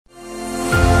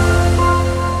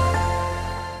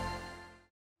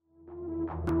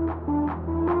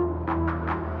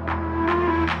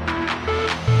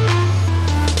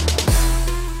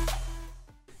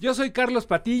Yo soy Carlos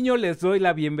Patiño, les doy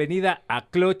la bienvenida a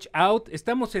Clutch Out.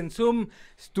 Estamos en Zoom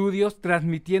Studios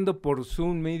transmitiendo por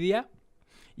Zoom Media.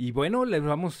 Y bueno, les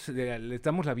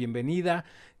damos la bienvenida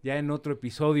ya en otro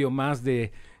episodio más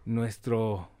de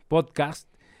nuestro podcast.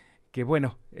 Que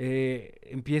bueno,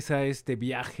 empieza este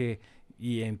viaje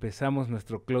y empezamos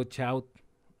nuestro Clutch Out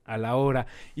a la hora.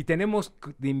 Y tenemos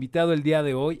de invitado el día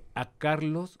de hoy a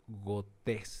Carlos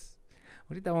Gotés.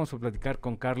 Ahorita vamos a platicar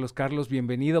con Carlos. Carlos,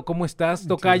 bienvenido. ¿Cómo estás,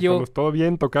 tocayo? Carlos, todo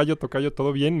bien, tocayo,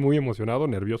 todo bien. Muy emocionado,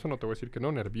 nervioso, no te voy a decir que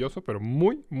no, nervioso, pero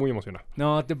muy, muy emocionado.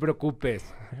 No te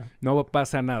preocupes, no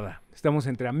pasa nada. Estamos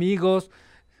entre amigos,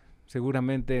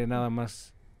 seguramente nada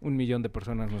más 1 millón de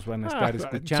personas nos van a estar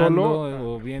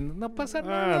escuchando o viendo. No pasa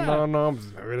nada. No,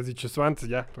 pues me hubieras dicho eso antes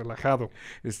ya, relajado.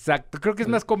 Exacto, creo que es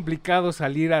más complicado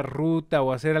salir a ruta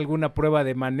o hacer alguna prueba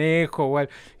de manejo o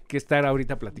que estar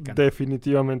ahorita platicando.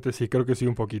 Definitivamente sí, creo que sí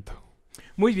un poquito.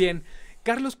 Muy bien.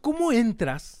 Carlos, ¿cómo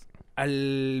entras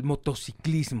al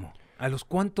motociclismo? ¿A los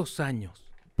cuántos años?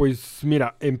 Pues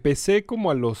mira, empecé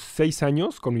como a los 6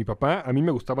 años con mi papá. A mí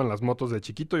me gustaban las motos de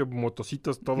chiquito, yo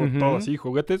motocitos, todo así,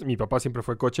 juguetes. Mi papá siempre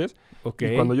fue coches.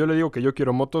 Okay. Y cuando yo le digo que yo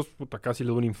quiero motos, puta, casi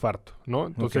le doy un infarto, ¿no?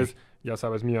 Entonces, ya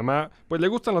sabes, mi mamá, pues le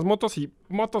gustan las motos y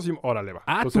órale va.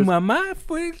 Ah, entonces, ¿tu mamá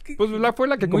fue el que...? Pues fue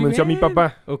la que convenció a mi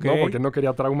papá, ¿no? Okay. Porque no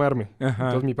quería traumarme. Ajá.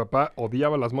 Entonces mi papá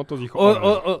odiaba las motos y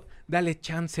dijo... Dale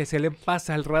chance, se le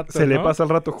pasa al rato, Se le pasa al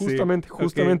rato, justamente.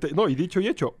 Okay. No, y dicho y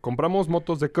hecho, compramos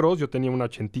motos de cross, yo tenía una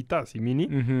 80 así mini,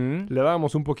 le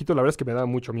dábamos un poquito, la verdad es que me daba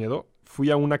mucho miedo. Fui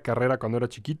a una carrera cuando era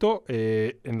chiquito,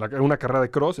 en una carrera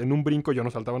de cross, en un brinco, yo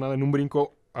no saltaba nada, en un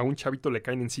brinco a un chavito le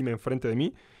caen encima enfrente de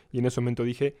mí, y en ese momento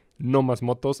dije, no más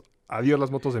motos, adiós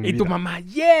las motos de mi vida. Y tu mamá,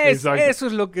 yes, exacto. Eso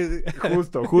es lo que...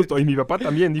 Justo, y mi papá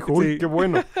también dijo, uy, qué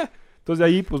bueno. Entonces de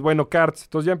ahí, pues bueno, karts.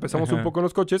 Entonces ya empezamos un poco en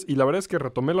los coches y la verdad es que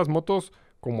retomé las motos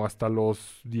como hasta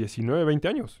los 19, 20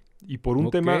 años. Y por un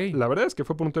tema, la verdad es que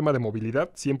fue por un tema de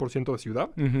movilidad, 100% de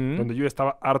ciudad, donde yo ya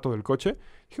estaba harto del coche.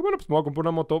 Dije, bueno, pues me voy a comprar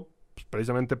una moto pues,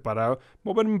 precisamente para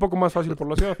moverme un poco más fácil por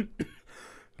la ciudad.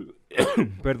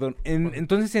 Perdón,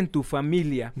 entonces en tu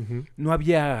familia no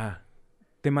había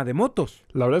tema de motos.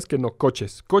 La verdad es que no,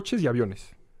 coches y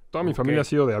aviones. Toda mi familia ha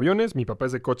sido de aviones, mi papá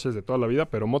es de coches de toda la vida,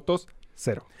 pero motos,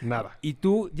 cero, nada. Y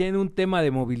tú ya en un tema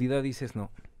de movilidad dices, no,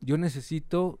 yo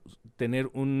necesito tener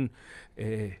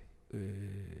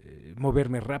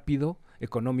moverme rápido,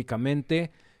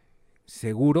 económicamente,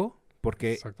 seguro,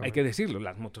 porque hay que decirlo,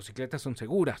 las motocicletas son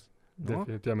seguras, ¿no?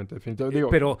 Definitivamente.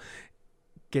 Pero,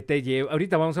 ¿qué te lleva?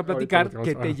 Ahorita vamos a platicar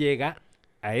qué te llega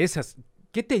a esas...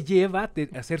 ¿Qué te lleva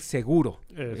a ser seguro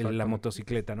en la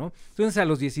motocicleta, no? Entonces, a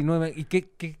los 19, ¿y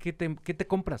qué te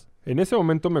compras? En ese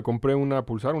momento me compré una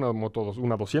Pulsar, una moto,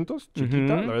 una 200,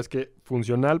 chiquita. La verdad es que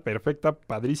funcional, perfecta,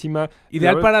 padrísima.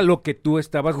 Ideal para lo que tú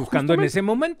estabas buscando en ese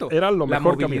momento. Era lo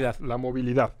mejor. La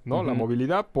movilidad, ¿no? La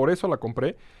movilidad, por eso la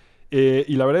compré.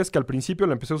 Y la verdad es que al principio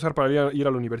la empecé a usar para ir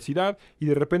a la universidad y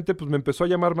de repente pues me empezó a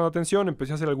llamar más la atención,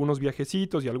 empecé a hacer algunos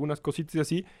viajecitos y algunas cositas y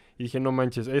así y dije, no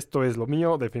manches, esto es lo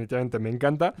mío, definitivamente me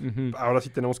encanta, ahora sí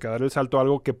tenemos que dar el salto a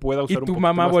algo que pueda usar un poquito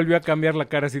más. Y tu mamá volvió a cambiar la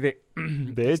cara así de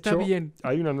hecho, está bien.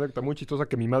 Hay una anécdota muy chistosa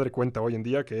que mi madre cuenta hoy en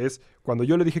día, que es cuando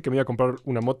yo le dije que me iba a comprar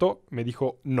una moto, me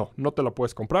dijo, no te la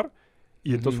puedes comprar,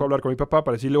 y entonces fue a hablar con mi papá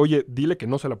para decirle, oye, dile que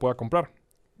no se la pueda comprar.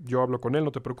 Yo hablo con él,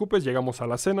 no te preocupes, llegamos a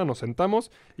la cena, nos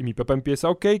sentamos y mi papá empieza,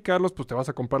 ok, Carlos, pues te vas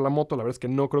a comprar la moto, la verdad es que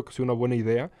no creo que sea una buena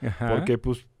idea, porque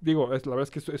pues digo, la verdad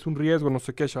es que es un riesgo, no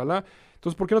sé qué, shalá.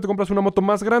 Entonces, ¿por qué no te compras una moto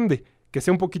más grande? Que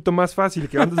sea un poquito más fácil,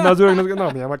 que andes más duro y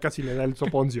no, mi mamá casi le da el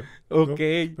soponcio, ¿no? Ok.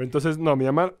 Pero entonces, no, mi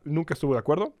mamá nunca estuvo de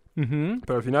acuerdo,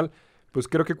 pero al final... Pues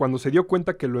creo que cuando se dio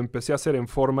cuenta que lo empecé a hacer en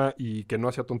forma y que no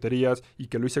hacía tonterías y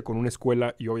que lo hice con una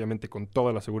escuela y obviamente con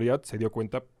toda la seguridad, se dio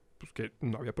cuenta pues, que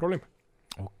no había problema.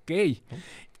 Ok.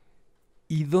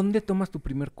 ¿Y dónde tomas tu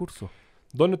primer curso?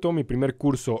 ¿Dónde tomo mi primer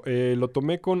curso? Lo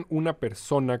tomé con una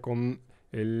persona, con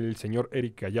el señor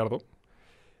Eric Gallardo.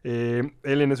 Él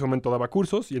en ese momento daba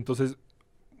cursos y entonces...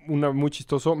 muy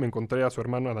chistoso, me encontré a su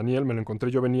hermano, a Daniel, me lo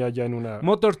encontré, yo venía ya en una...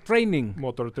 Motor Training,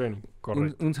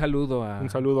 correcto. Un saludo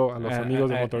a los amigos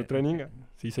de Motor Training,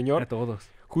 sí señor. A todos.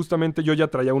 Justamente yo ya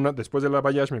traía después de la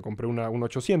Bayash me compré una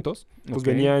 800, pues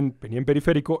venía en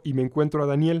periférico y me encuentro a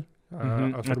Daniel,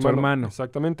 a su hermano.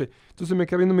 Exactamente. Entonces me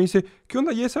queda viendo y me dice, ¿qué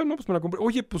onda? ¿Y esa? No, pues me la compré.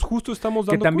 Oye, pues justo estamos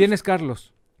dando que también cursos. Es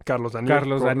Carlos.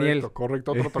 Carlos Daniel.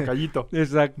 Correcto, otro tocallito.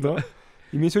 Exacto. ¿No?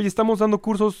 Y me dice, oye, estamos dando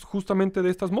cursos justamente de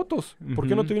estas motos. ¿Por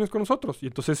qué no te vienes con nosotros? Y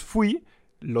entonces fui,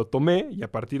 lo tomé, y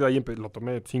a partir de ahí lo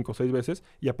tomé 5 o 6 veces.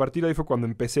 Y a partir de ahí fue cuando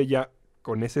empecé ya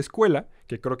con esa escuela,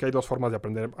 que creo que hay dos formas de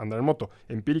aprender a andar en moto,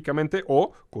 empíricamente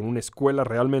o con una escuela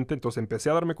realmente. Entonces empecé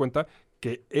a darme cuenta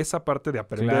que esa parte de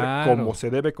aprender como se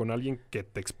debe con alguien que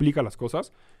te explica las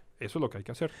cosas, eso es lo que hay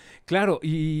que hacer. Claro,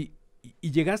 y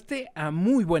llegaste a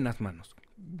muy buenas manos.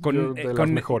 De las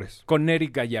mejores. Con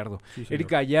Eric Gallardo. Sí, Eric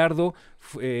Gallardo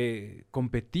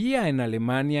competía en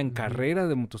Alemania en carrera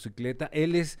de motocicleta.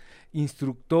 Él es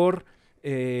instructor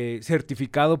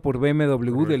certificado por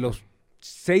BMW de los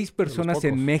 6 personas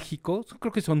en México.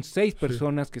 Creo que son 6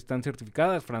 personas que están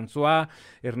certificadas. François,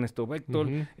 Ernesto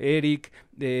Bechtel, Eric,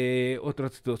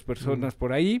 otras 2 personas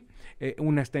por ahí.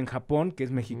 Una está en Japón, que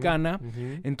es mexicana.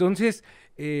 Entonces,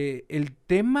 el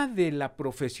tema de la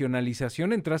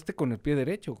profesionalización entraste con el pie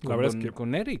derecho. La verdad es que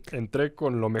con Eric. Entré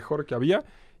con lo mejor que había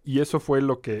y eso fue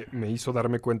lo que me hizo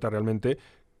darme cuenta realmente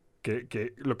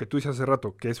que lo que tú dices hace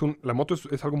rato, que la moto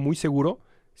es algo muy seguro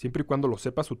siempre y cuando lo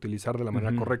sepas utilizar de la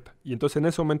manera correcta. Y entonces en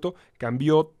ese momento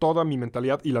cambió toda mi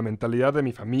mentalidad y la mentalidad de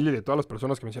mi familia y de todas las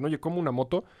personas que me decían, oye, ¿cómo una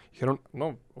moto? Dijeron,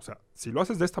 no, o sea, si lo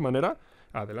haces de esta manera,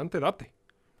 adelante, date.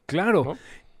 Claro. ¿No?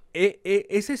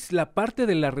 Esa es la parte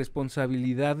de la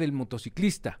responsabilidad del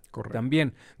motociclista. Correcto.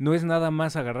 También. No es nada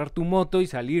más agarrar tu moto y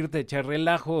salirte, echar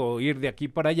relajo o ir de aquí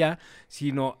para allá,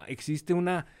 sino existe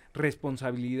una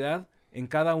responsabilidad en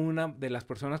cada una de las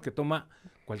personas que toma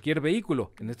cualquier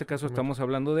vehículo. En este caso estamos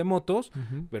hablando de motos,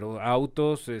 pero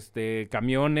autos,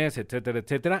 camiones, etcétera,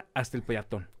 etcétera, hasta el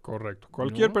peatón. Correcto.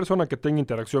 Cualquier persona que tenga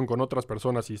interacción con otras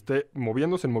personas y esté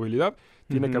moviéndose en movilidad,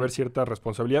 tiene que haber cierta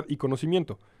responsabilidad y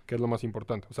conocimiento, que es lo más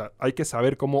importante. O sea, hay que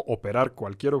saber cómo operar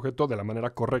cualquier objeto de la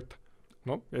manera correcta,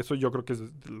 ¿no? Eso yo creo que es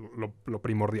lo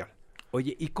primordial.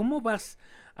 Oye, ¿y cómo vas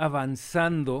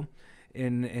avanzando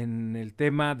en el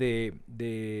tema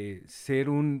de ser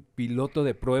un piloto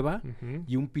de prueba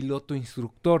y un piloto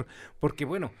instructor? Porque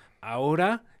bueno,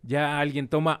 ahora ya alguien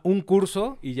toma un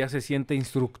curso y ya se siente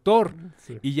instructor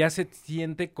y ya se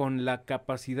siente con la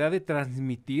capacidad de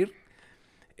transmitir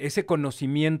ese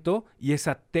conocimiento y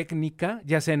esa técnica,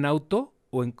 ya sea en auto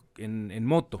o en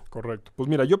moto. Correcto. Pues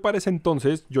mira, yo para ese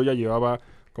entonces, yo ya llevaba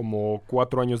como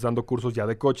 4 años dando cursos ya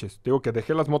de coches. Digo que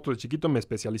dejé las motos de chiquito, me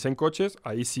especialicé en coches,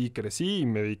 ahí sí crecí y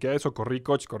me dediqué a eso, corrí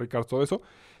coches, corrí cars, todo eso.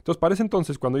 Entonces, para ese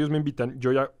entonces, cuando ellos me invitan,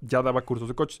 yo ya daba cursos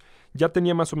de coches. Ya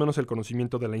tenía más o menos el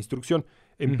conocimiento de la instrucción.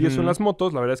 Empiezo en las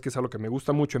motos, la verdad es que es algo que me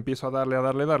gusta mucho, empiezo a darle.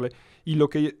 Y lo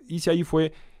que hice ahí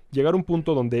fue llegar a un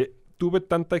punto donde tuve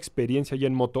tanta experiencia ya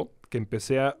en moto que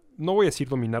empecé a, no voy a decir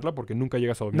dominarla porque nunca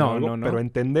llegas a dominar algo, pero a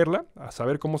entenderla, a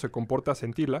saber cómo se comporta, a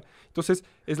sentirla. Entonces,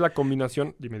 es la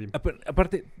combinación, dime.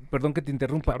 Aparte, perdón que te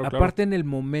interrumpa, Claro. Aparte en el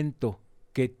momento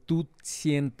que tú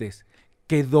sientes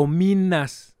que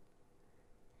dominas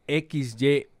X,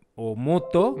 Y o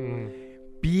moto,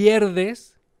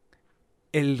 pierdes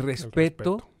el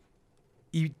respeto.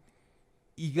 Y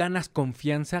ganas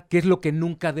confianza, que es lo que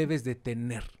nunca debes de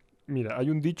tener. Mira, hay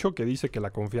un dicho que dice que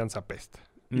la confianza apesta.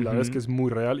 Y la verdad es que es muy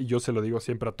real y yo se lo digo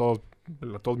siempre a todos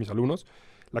mis alumnos.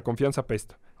 La confianza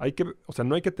apesta.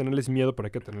 No hay que tenerles miedo, pero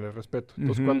hay que tenerles respeto.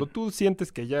 Entonces, cuando tú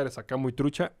sientes que ya eres acá muy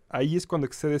trucha, ahí es cuando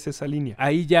excedes esa línea.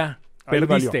 Ahí ya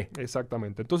perdiste.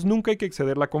 Exactamente. Entonces, nunca hay que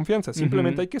exceder la confianza.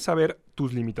 Simplemente hay que saber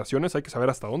tus limitaciones, hay que saber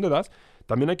hasta dónde das.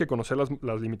 También hay que conocer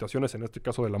las limitaciones, en este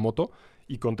caso de la moto.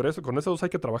 Y con esas dos hay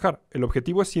que trabajar. El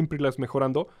objetivo es siempre irlas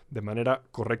mejorando de manera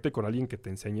correcta y con alguien que te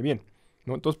enseñe bien,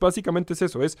 ¿no? Entonces, básicamente es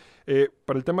eso.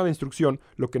 Para el tema de instrucción,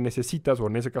 lo que necesitas, o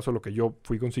en ese caso lo que yo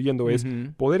fui consiguiendo, es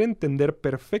poder entender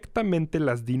perfectamente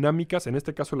las dinámicas, en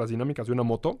este caso las dinámicas de una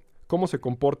moto, cómo se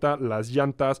comporta, las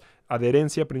llantas,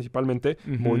 adherencia principalmente,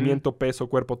 movimiento, peso,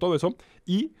 cuerpo, todo eso,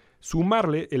 y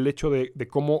sumarle el hecho de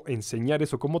cómo enseñar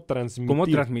eso, cómo transmitir. ¿Cómo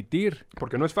transmitir?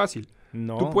 Porque no es fácil.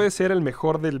 No. Tú puedes ser el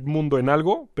mejor del mundo en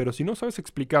algo, pero si no sabes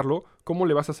explicarlo, ¿cómo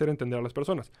le vas a hacer entender a las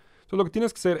personas? Entonces, lo que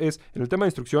tienes que hacer es, en el tema de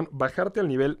instrucción, bajarte al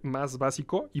nivel más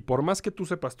básico y por más que tú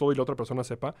sepas todo y la otra persona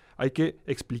sepa, hay que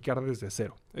explicar desde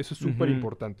cero. Eso es súper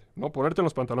importante, ¿no? Ponerte en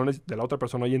los pantalones de la otra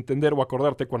persona y entender o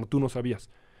acordarte cuando tú no sabías,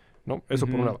 ¿no? Eso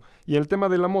por un lado. Y en el tema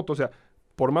de la moto, o sea,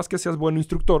 por más que seas buen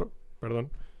instructor,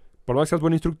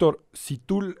 si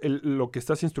tú lo que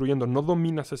estás instruyendo no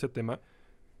dominas ese tema,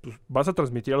 pues vas a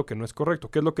transmitir algo que no es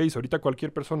correcto. ¿Qué es lo que hizo? Ahorita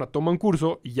cualquier persona toma un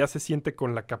curso y ya se siente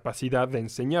con la capacidad de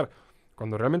enseñar,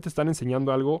 cuando realmente están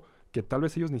enseñando algo que tal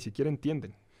vez ellos ni siquiera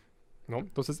entienden, ¿no?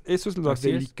 Entonces, eso es la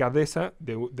delicadeza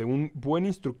de un buen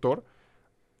instructor,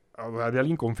 de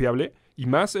alguien confiable, y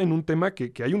más en un tema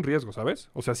que hay un riesgo, ¿sabes?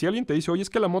 O sea, si alguien te dice, oye,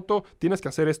 es que la moto tienes que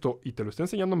hacer esto, y te lo está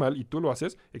enseñando mal, y tú lo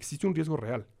haces, existe un riesgo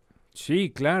real.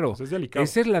 Sí, claro. Entonces, es delicado.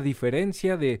 Esa es la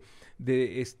diferencia de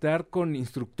estar con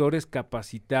instructores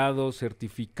capacitados,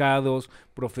 certificados,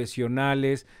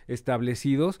 profesionales,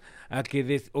 establecidos, a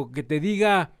que te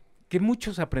diga que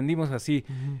muchos aprendimos así.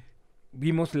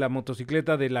 Vimos la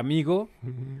motocicleta del amigo.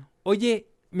 Oye,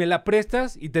 ¿me la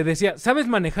prestas? Y te decía, ¿sabes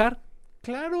manejar?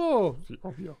 ¡Claro! Sí,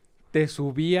 obvio. Te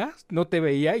subías, no te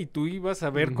veía y tú ibas a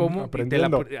ver cómo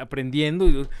aprendiendo.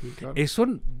 aprendiendo. Sí, claro. Eso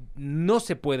no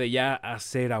se puede ya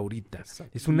hacer ahorita.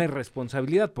 Exacto. Es una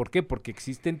irresponsabilidad. ¿Por qué? Porque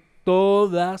existen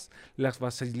todas las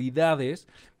facilidades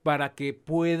para que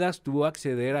puedas tú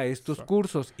acceder a estos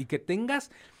cursos y que tengas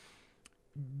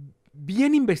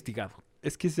bien investigado.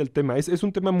 Es que ese es el tema. Es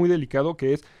un tema muy delicado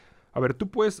que es... A ver, tú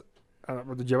puedes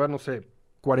llevar, no sé,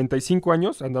 45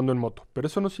 años andando en moto, pero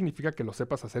eso no significa que lo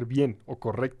sepas hacer bien o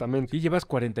correctamente. Sí, llevas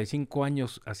 45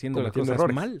 años haciendo las cosas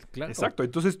errores. mal, claro. Exacto,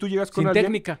 entonces tú llegas con Sin alguien...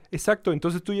 técnica. Exacto,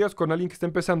 entonces tú llegas con alguien que está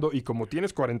empezando y como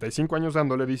tienes 45 años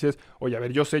dándole, dices, oye, a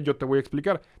ver, yo sé, yo te voy a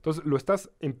explicar. Entonces lo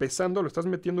estás empezando, lo estás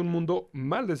metiendo en un mundo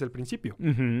mal desde el principio,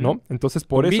 ¿no? Entonces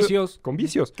por Con eso... vicios. Con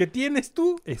vicios. ¿Qué tienes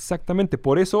tú? Exactamente,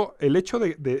 por eso el hecho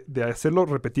de hacerlo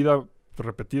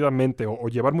repetidamente o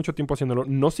llevar mucho tiempo haciéndolo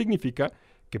no significa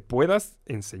que puedas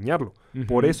enseñarlo.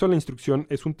 Por eso la instrucción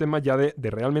es un tema ya de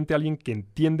realmente alguien que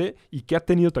entiende y que ha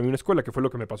tenido también una escuela, que fue lo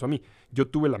que me pasó a mí. Yo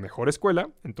tuve la mejor escuela,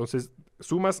 entonces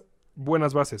sumas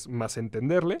buenas bases más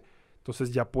entenderle,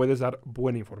 entonces ya puedes dar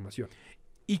buena información.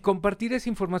 Y compartir esa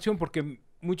información, porque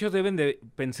muchos deben de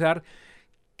pensar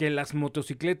que las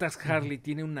motocicletas Charly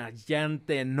tienen una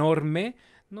llanta enorme.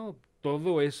 No,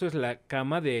 todo eso es la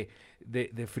cama de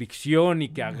fricción y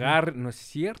que agarre. No es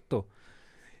cierto.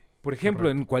 Por ejemplo,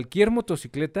 en cualquier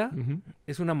motocicleta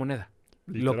es una moneda.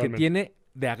 Lo que tiene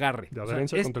de agarre. De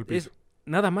adherencia contra el piso. Es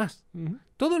nada más.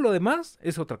 Todo lo demás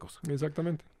es otra cosa.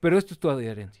 Exactamente. Pero esto es tu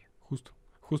adherencia. Justo.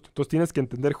 Entonces tienes que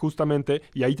entender justamente,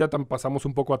 y ahí ya pasamos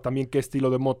un poco a también qué estilo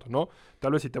de moto, ¿no?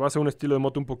 Tal vez si te vas a un estilo de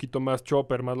moto un poquito más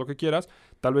chopper, más lo que quieras,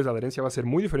 tal vez la adherencia va a ser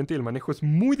muy diferente y el manejo es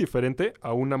muy diferente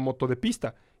a una moto de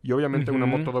pista. Y obviamente una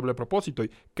moto doble propósito.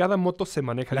 Y cada moto se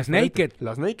maneja diferente.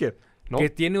 Las naked, ¿no? Que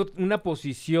tiene una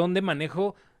posición de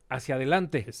manejo hacia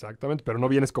adelante. Exactamente, pero no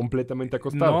vienes completamente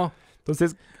acostado. No.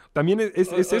 Entonces, también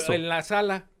es eso. En la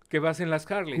sala que vas en las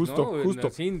Harley, Justo. En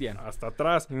las Indian. Hasta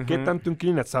atrás. ¿Qué tanto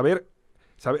inclinas? Saber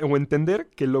o entender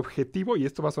que el objetivo, y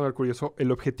esto va a sonar curioso,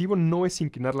 el objetivo no es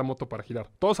inclinar la moto para girar.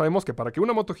 Todos sabemos que para que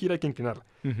una moto gire hay que inclinarla.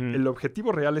 El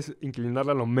objetivo real es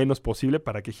inclinarla lo menos posible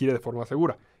para que gire de forma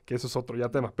segura, que eso es otro ya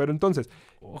tema. Pero entonces,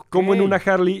 como en una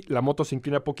Harley la moto se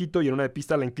inclina poquito y en una de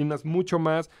pista la inclinas mucho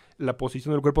más, la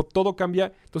posición del cuerpo, todo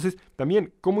cambia. Entonces,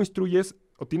 también, ¿cómo instruyes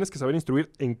o tienes que saber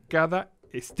instruir en cada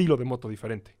estilo de moto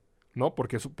diferente? ¿No?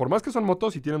 Porque por más que son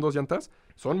motos y tienen dos llantas,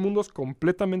 son mundos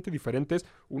completamente diferentes.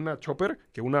 Una chopper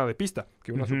que una de pista,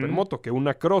 que una supermoto, que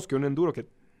una cross, que un enduro, que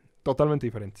totalmente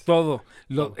diferentes. Todo.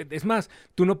 Es más,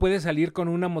 tú no puedes salir con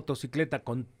una motocicleta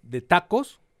de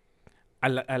tacos a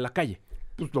la calle.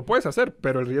 Pues lo puedes hacer,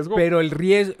 pero el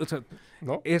riesgo... O sea,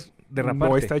 ¿no? Es derraparte.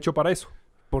 No está hecho para eso.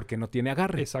 Porque no tiene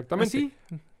agarre. Exactamente.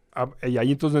 ¿Así? Y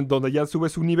ahí entonces donde ya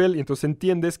subes un nivel y entonces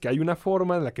entiendes que hay una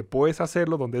forma en la que puedes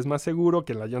hacerlo, donde es más seguro,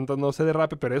 que la llanta no se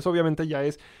derrape, pero eso obviamente ya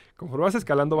es, conforme vas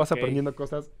escalando vas aprendiendo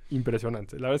cosas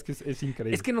impresionantes. La verdad es que es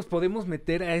increíble. Es que nos podemos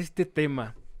meter a este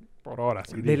tema por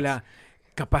horas de la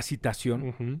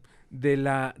capacitación,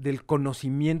 del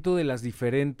conocimiento de las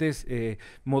diferentes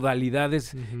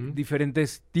modalidades,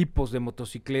 diferentes tipos de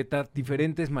motocicleta,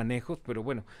 diferentes manejos, pero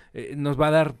bueno, nos va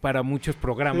a dar para muchos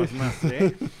programas más.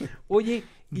 Oye,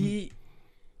 y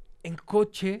en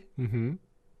coche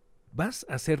vas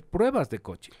a hacer pruebas de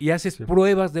coche y haces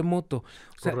pruebas de moto.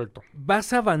 O sea,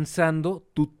 vas avanzando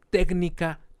tu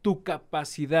técnica, tu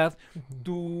capacidad,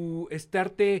 tu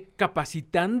estarte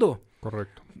capacitando.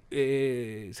 Correcto.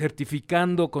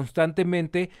 Certificando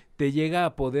constantemente, te llega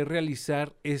a poder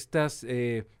realizar estas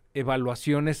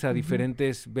evaluaciones a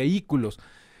diferentes vehículos,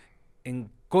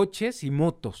 en coches y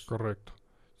motos. Correcto.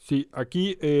 Sí,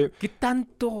 aquí... ¿Qué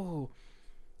tanto?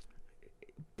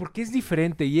 Porque es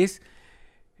diferente y es...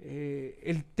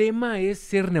 el tema es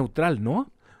ser neutral,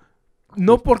 ¿no?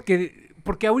 No porque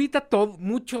ahorita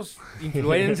muchos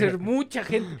influencers, mucha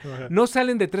gente, no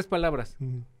salen de 3 palabras.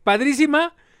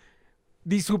 Padrísima,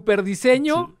 super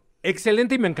diseño,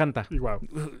 excelente y me encanta. Y wow.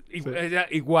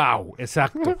 Y wow,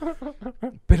 exacto.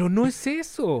 Pero no es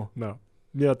eso. No.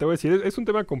 Mira, te voy a decir, es un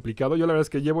tema complicado. Yo la verdad es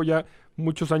que llevo ya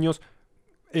muchos años...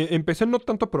 empecé no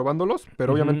tanto probándolos,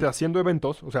 pero obviamente haciendo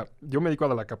eventos. O sea, yo me dedico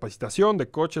a la capacitación de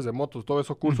coches, de motos, todo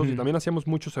esos cursos, y también hacíamos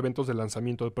muchos eventos de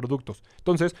lanzamiento de productos.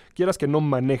 Entonces, quieras que no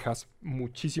manejas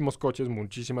muchísimos coches,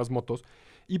 muchísimas motos,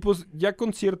 y pues ya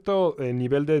con cierto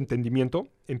nivel de entendimiento,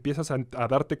 empiezas a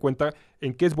darte cuenta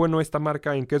en qué es bueno esta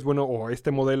marca, en qué es bueno o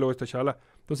este modelo, este chala.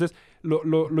 Entonces,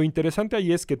 lo interesante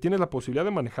ahí es que tienes la posibilidad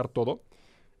de manejar todo,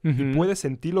 y puedes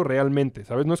sentirlo realmente,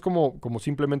 ¿sabes? No es como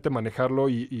simplemente manejarlo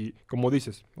y como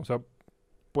dices, o sea,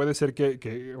 puede ser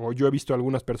o yo he visto a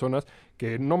algunas personas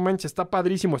que no manches, está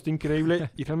padrísimo, está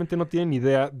increíble y realmente no tienen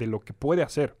idea de lo que puede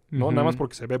hacer, ¿no? Nada más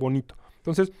porque se ve bonito.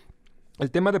 Entonces, el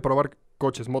tema de probar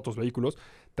coches, motos, vehículos,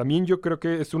 también yo creo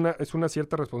que es una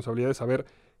cierta responsabilidad de saber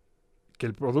que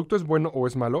el producto es bueno o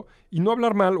es malo y no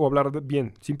hablar mal o hablar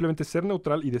bien, simplemente ser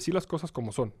neutral y decir las cosas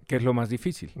como son. Que es lo más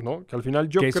difícil. ¿No? Que al final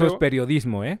yo creo... eso es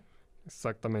periodismo, ¿eh?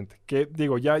 Exactamente. Que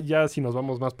digo, ya si nos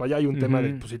vamos más para allá hay un tema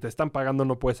de, pues si te están pagando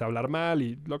no puedes hablar mal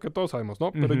y lo que todos sabemos,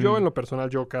 ¿no? Pero yo en lo personal,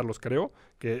 Carlos, creo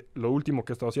que lo último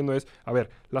que he estado haciendo es, a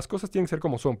ver, las cosas tienen que ser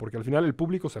como son, porque al final el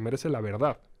público se merece la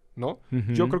verdad, ¿no?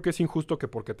 Yo creo que es injusto que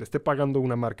porque te esté pagando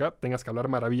una marca tengas que hablar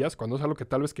maravillas cuando es algo que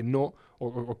tal vez que no,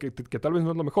 o que tal vez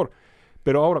no es lo mejor.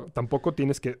 Pero ahora, tampoco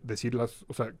tienes que decirlas,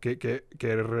 o sea, que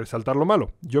resaltar lo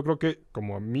malo. Yo creo que,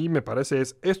 como a mí me parece,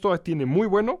 esto tiene muy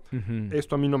bueno,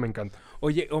 esto a mí no me encanta.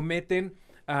 Oye, o meten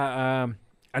a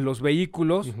los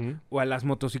vehículos o a las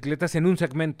motocicletas en un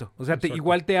segmento. O sea,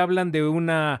 igual te hablan de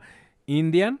una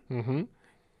Indian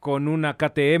con una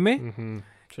KTM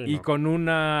y con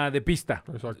una de pista.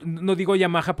 Exacto. No digo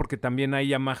Yamaha porque también hay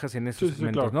Yamahas en esos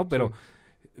segmentos, claro, ¿no?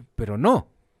 Pero no.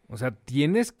 O sea,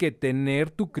 tienes que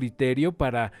tener tu criterio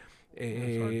para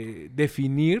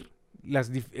definir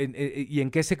y en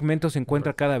qué segmento se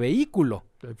encuentra cada vehículo.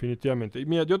 Definitivamente. Y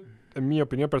mira, yo, en mi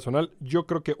opinión personal, yo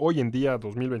creo que hoy en día,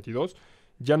 2022,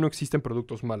 ya no existen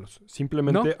productos malos.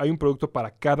 Simplemente hay un producto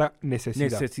para cada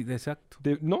necesidad. Exacto.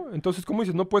 ¿No? Entonces, como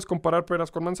dices, no puedes comparar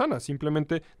peras con manzanas.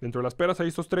 Simplemente, dentro de las peras hay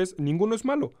estos tres, ninguno es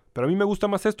malo. Pero a mí me gusta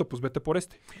más esto, pues vete por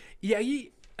este. Y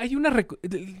ahí...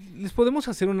 les podemos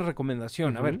hacer una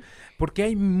recomendación, a ver, porque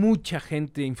hay mucha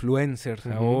gente, influencers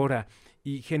ahora,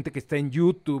 y gente que está en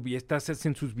YouTube y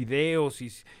hacen sus videos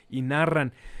y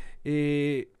narran.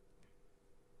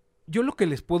 Yo lo que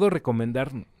les puedo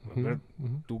recomendar, a ver,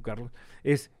 tú, Carlos,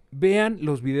 es vean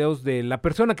los videos de la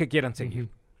persona que quieran seguir.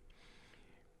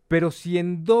 Pero si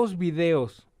en 2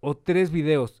 videos o 3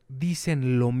 videos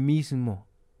dicen lo mismo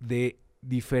de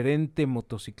diferente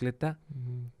motocicleta,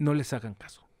 no les hagan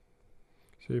caso.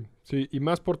 Sí, y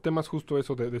más por temas justo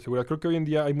eso de seguridad. Creo que hoy en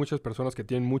día hay muchas personas que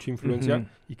tienen mucha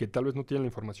influencia y que tal vez no tienen la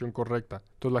información correcta.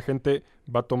 Entonces la gente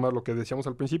va a tomar lo que decíamos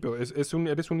al principio, eres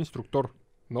un instructor,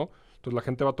 ¿no? Entonces la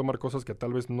gente va a tomar cosas que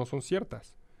tal vez no son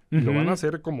ciertas. Y lo van a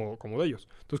hacer como de ellos.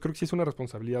 Entonces creo que sí es una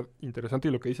responsabilidad interesante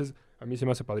y lo que dices a mí se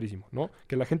me hace padrísimo, ¿no?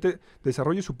 Que la gente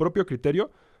desarrolle su propio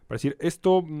criterio para decir,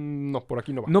 esto, no, por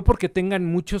aquí no va. No porque tengan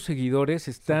muchos seguidores,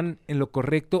 están en lo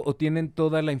correcto o tienen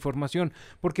toda la información.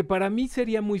 Porque para mí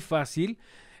sería muy fácil,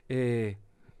 en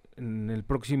el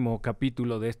próximo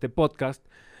capítulo de este podcast,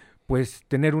 pues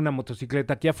tener una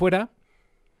motocicleta aquí afuera,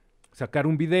 sacar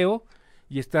un video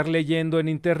y estar leyendo en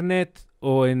internet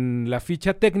o en la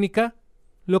ficha técnica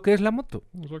lo que es la moto.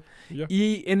 Exacto.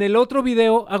 Y en el otro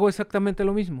video hago exactamente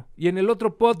lo mismo. Y en el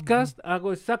otro podcast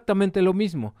hago exactamente lo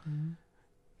mismo.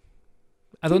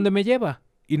 ¿A dónde me lleva?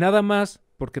 Y nada más,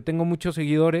 porque tengo muchos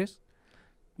seguidores,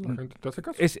 la gente te hace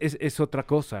caso. Es otra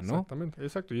cosa, ¿no? Exactamente,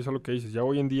 exacto. Y eso es lo que dices. Ya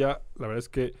hoy en día, la verdad es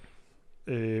que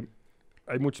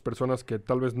hay muchas personas que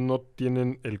tal vez no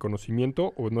tienen el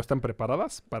conocimiento o no están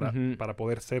preparadas para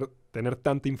poder tener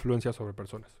tanta influencia sobre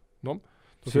personas, ¿no?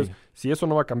 Entonces, si eso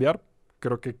no va a cambiar,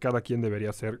 creo que cada quien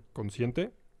debería ser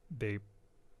consciente de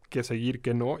qué seguir,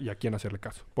 qué no y a quién hacerle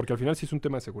caso. Porque al final sí es un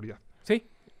tema de seguridad. Sí.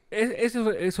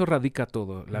 Eso radica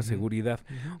todo, la seguridad.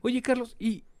 Oye, Carlos,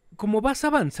 y como vas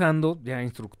avanzando, ya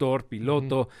instructor,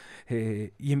 piloto,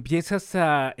 y empiezas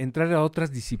a entrar a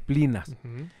otras disciplinas,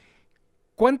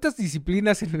 ¿cuántas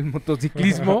disciplinas en el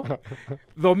motociclismo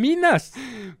dominas?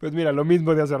 Pues mira, lo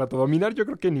mismo de hace rato. Dominar yo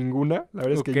creo que ninguna. La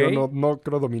verdad es que yo no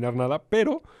creo dominar nada,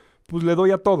 pero pues le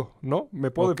doy a todo, ¿no? Me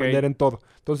puedo defender en todo.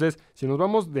 Entonces, si nos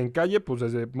vamos en calle, pues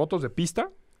desde motos de pista,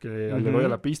 que le doy a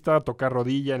la pista, tocar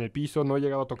rodilla en el piso, no he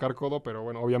llegado a tocar codo, pero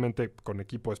bueno, obviamente con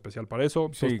equipo especial para eso,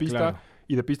 pista, claro.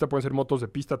 Y de pista pueden ser motos de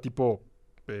pista tipo,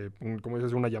 como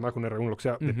dices, una Yamaha, un R1, lo que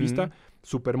sea, de pista,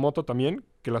 supermoto también,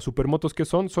 que las supermotos que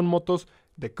son motos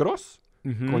de cross,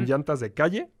 con llantas de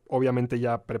calle, obviamente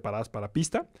ya preparadas para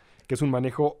pista, que es un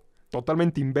manejo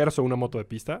totalmente inverso a una moto de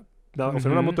pista. O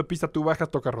sea, en una moto de pista tú bajas,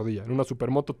 tocas rodilla, en una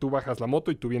supermoto tú bajas la moto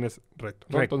y tú vienes recto,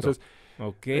 ¿no? Entonces,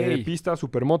 pista,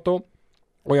 supermoto,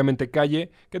 obviamente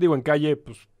calle, ¿qué digo? En calle,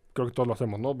 pues creo que todos lo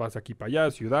hacemos, ¿no? Vas de aquí para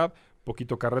allá, ciudad,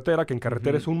 poquito carretera, que en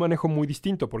carretera es un manejo muy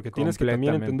distinto, porque tienes que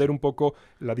también entender un poco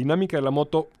la dinámica de la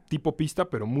moto tipo pista,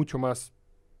 pero mucho más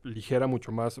ligera,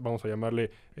 mucho más, vamos a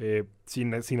llamarle,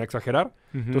 sin exagerar.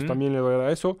 Entonces también le doy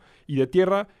a eso. Y de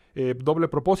tierra, Doble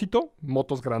propósito,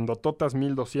 motos grandototas,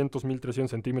 1200,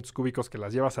 1300 centímetros cúbicos que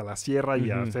las llevas a la sierra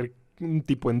y a hacer un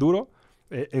tipo enduro.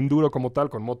 Enduro como tal,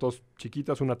 con motos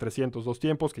chiquitas, una 300, 2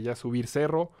 tiempos, que ya es subir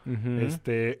cerro.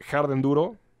 Hard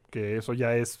enduro, que eso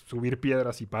ya es subir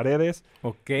piedras y paredes.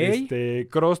 Ok.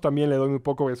 Cross también le doy muy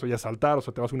poco, eso ya es saltar, o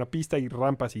sea, te vas a una pista y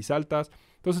rampas y saltas.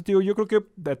 Entonces, tío, yo creo que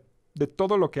de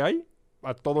todo lo que hay,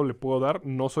 a todo le puedo dar.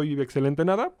 No soy excelente en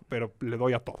nada, pero le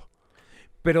doy a todo.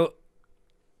 Pero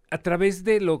a través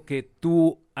de lo que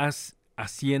tú has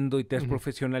haciendo y te has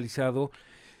profesionalizado,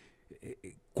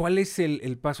 ¿cuál es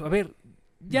el paso? A ver,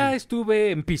 ya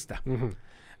estuve en pista.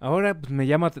 Ahora pues, me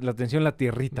llama la atención la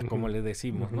tierrita, como le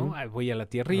decimos, ¿no? Voy a la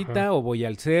tierrita o voy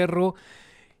al cerro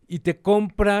y te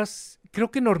compras... Creo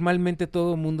que normalmente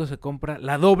todo el mundo se compra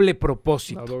la doble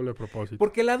propósito. La doble propósito.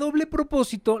 Porque la doble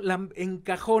propósito la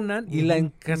encajonan y la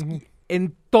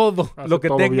en todo Hace lo que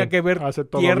todo tenga bien. que ver, Hace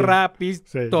todo tierra,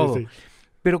 pista, Sí, todo. sí.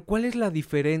 Pero ¿cuál es la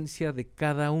diferencia de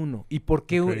cada uno? ¿Y por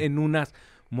qué en unas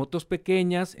motos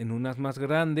pequeñas, en unas más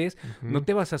grandes, no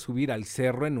te vas a subir al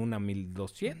cerro en una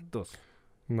 1200?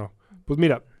 No. Pues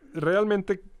mira,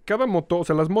 realmente cada moto, o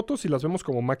sea, las motos, si las vemos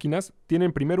como máquinas,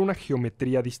 tienen primero una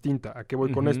geometría distinta. ¿A qué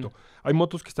voy con esto? Hay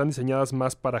motos que están diseñadas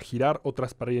más para girar,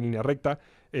 otras para ir en línea recta,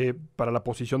 para la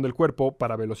posición del cuerpo,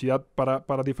 para velocidad,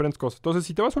 para diferentes cosas. Entonces,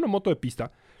 si te vas a una moto de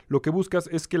pista, lo que buscas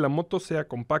es que la moto sea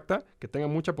compacta, que tenga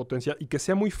mucha potencia y que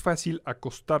sea muy fácil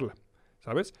acostarla,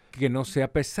 ¿sabes? Que no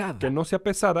sea pesada. Que no sea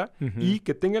pesada y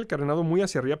que tenga el carenado muy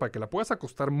hacia arriba para que la puedas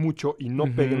acostar mucho y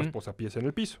no peguen los posapiés en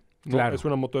el piso, ¿no? Claro. Es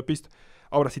una moto de pista.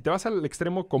 Ahora, si te vas al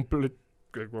extremo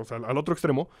o sea, al otro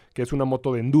extremo, que es una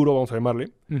moto de enduro, vamos a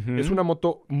llamarle, es una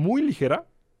moto muy ligera,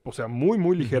 o sea, muy,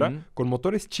 muy ligera, con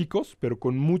motores chicos, pero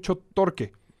con mucho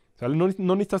torque. O sea, no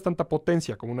necesitas tanta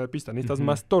potencia como una de pista, necesitas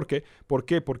más torque. ¿Por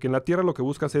qué? Porque en la tierra lo que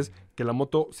buscas es que la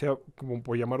moto sea, como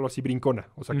por llamarlo así, brincona.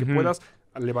 O sea, que puedas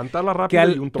levantarla rápido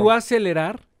que y un tú tronco.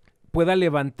 acelerar pueda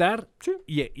levantar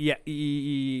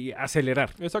y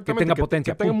acelerar. Exactamente. Que tenga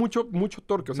potencia. Que tenga mucho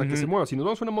torque, o sea, que se mueva. Si nos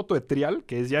vamos a una moto de trial,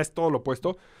 que ya es todo lo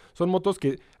opuesto, son motos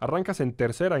que arrancas en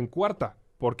tercera, en cuarta,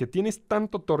 porque tienes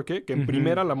tanto torque que en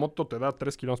primera la moto te da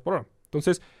 3 kilómetros por hora.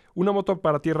 Entonces, una moto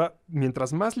para tierra,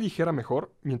 mientras más ligera,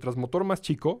 mejor. Mientras motor más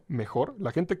chico, mejor.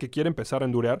 La gente que quiere empezar a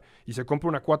endurear y se compra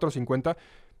una 450,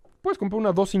 puedes comprar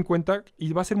una 250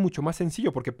 y va a ser mucho más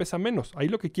sencillo porque pesa menos. Ahí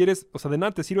lo que quieres, o sea, de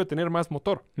nada te sirve tener más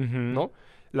motor, ¿no?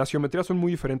 Las geometrías son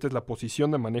muy diferentes, la posición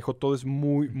de manejo, todo es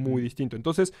muy, muy distinto.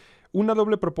 Entonces, una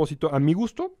doble propósito, a mi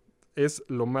gusto, es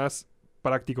lo más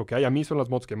práctico que hay. A mí son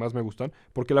las motos que más me gustan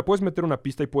porque la puedes meter a una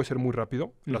pista y puede ser muy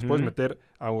rápido. Las puedes meter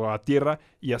a tierra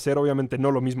y hacer obviamente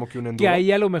no lo mismo que un enduro. Que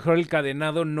ahí a lo mejor el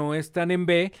cadenado no es tan en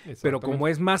B, pero como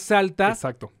es más alta,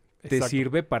 Exacto. te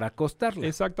sirve para acostarla.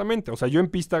 Exactamente. O sea, yo en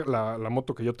pista, la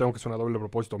moto que yo tengo, que es una doble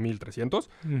propósito 1300,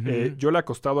 yo la he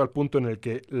acostado al punto en el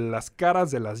que las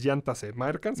caras de las llantas se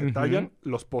marcan, se tallan,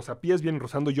 los posapiés vienen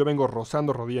rozando, yo vengo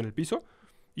rozando rodilla en el piso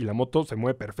y la moto se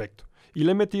mueve perfecto. Y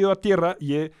le he metido a tierra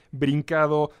y he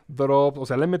brincado, drop, o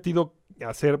sea, le he metido a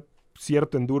hacer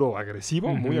cierto enduro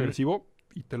agresivo, muy agresivo,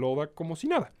 y te lo da como si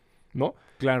nada, ¿no?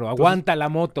 Claro, aguanta la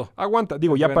moto. Aguanta.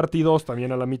 Digo, ya partí 2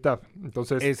 también a la mitad.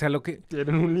 Entonces, es a lo que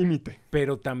tienen un límite.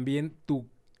 Pero también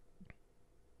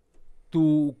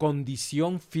tu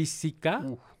condición física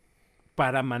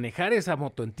para manejar esa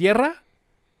moto en tierra,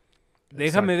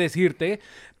 déjame decirte,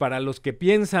 para los que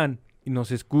piensan y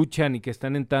nos escuchan y que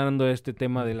están entrando a este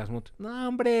tema de las motos. No,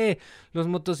 hombre, los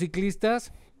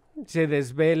motociclistas se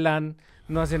desvelan,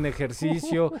 no hacen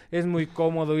ejercicio, es muy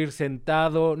cómodo ir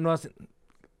sentado, no hacen...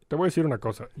 Te voy a decir una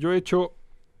cosa. Yo he hecho,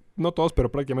 no todos,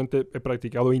 pero prácticamente he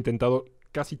practicado e intentado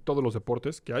casi todos los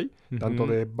deportes que hay, tanto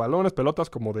de balones, pelotas,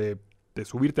 como de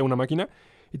subirte a una máquina.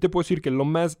 Y te puedo decir que lo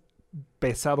más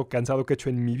pesado, cansado que he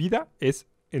hecho en mi vida es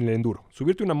en el enduro.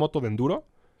 Subirte a una moto de enduro.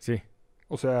 Sí.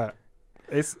 O sea,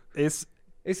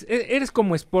 eres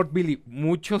como Sport Billy.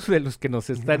 Muchos de los que nos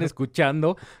están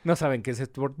escuchando no saben qué es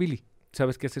Sport Billy.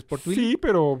 ¿Sabes qué es Sport Billy? Sí,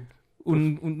 pero...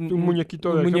 Un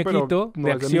muñequito de acción, pero no,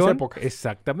 de acción. Mis épocas.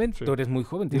 Exactamente. Sí. Tú eres muy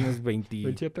joven, tienes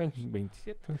 27 años.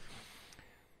 27.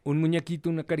 Un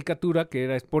muñequito, una caricatura que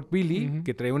era Sport Billy,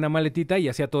 que traía una maletita y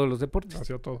hacía todos los deportes.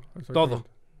 Hacía todo. Todo.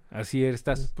 Así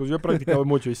estás. Pues yo he practicado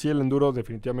mucho y sí, el enduro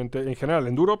definitivamente, en general el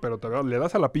enduro, pero le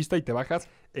das a la pista y te bajas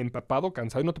empapado,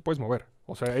 cansado y no te puedes mover.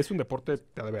 O sea, es un deporte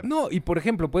de ver. No, y por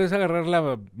ejemplo, puedes agarrar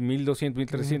la 1200,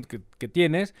 1300 que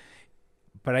tienes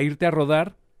para irte a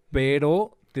rodar,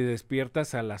 pero te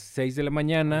despiertas a las 6 de la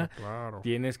mañana, Claro.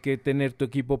 tienes que tener tu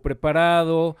equipo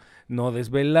preparado, no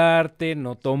desvelarte,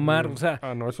 no tomar, o sea,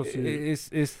 no, eso sí.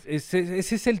 ese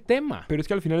es el tema. Pero es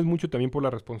que al final es mucho también por la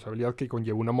responsabilidad que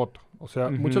conlleva una moto. O sea,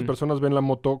 muchas personas ven la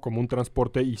moto como un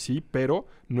transporte y sí, pero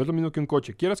no es lo mismo que un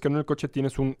coche. Quieras que no, en el coche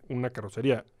tienes una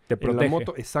carrocería. Te protege. En la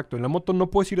moto, exacto, en la moto no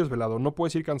puedes ir desvelado, no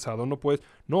puedes ir cansado,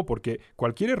 no, porque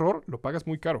cualquier error lo pagas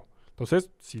muy caro.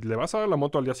 Entonces, si le vas a dar la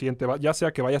moto al día siguiente, ya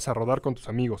sea que vayas a rodar con tus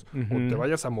amigos o te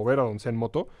vayas a mover a donde sea en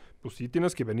moto, pues sí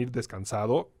tienes que venir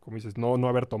descansado, como dices, no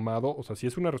haber tomado, o sea, sí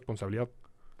es una responsabilidad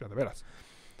de veras.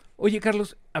 Oye,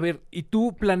 Carlos, a ver, ¿y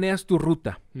tú planeas tu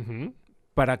ruta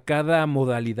para cada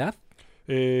modalidad?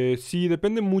 Sí,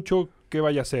 depende mucho qué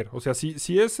vaya a ser. O sea,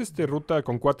 si es ruta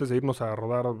con cuates de irnos a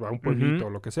rodar a un pueblito o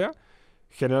lo que sea,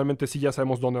 generalmente sí ya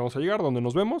sabemos dónde vamos a llegar, dónde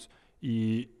nos vemos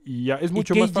y ya es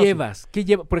mucho más fácil. ¿Qué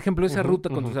llevas? Por ejemplo, esa ruta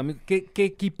con tus amigos, ¿qué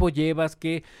equipo llevas?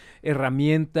 ¿Qué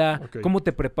herramienta? Okay. ¿Cómo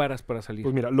te preparas para salir?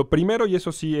 Pues mira, lo primero, y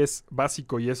eso sí es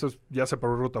básico, y eso ya se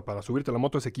por ruta para subirte a la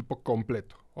moto, es equipo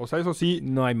completo. O sea, eso sí.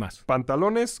 No hay más.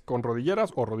 Pantalones con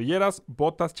rodilleras o rodilleras,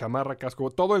 botas, chamarra, casco,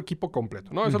 todo el equipo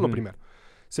completo, ¿no? Eso es lo primero.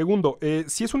 Segundo,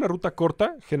 si es una ruta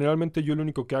corta, generalmente yo lo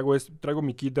único que hago es traigo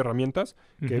mi kit de herramientas,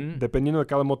 que dependiendo de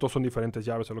cada moto son diferentes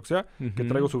llaves o lo que sea, que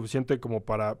traigo suficiente como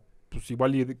para, pues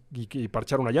igual y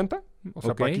parchar una llanta, o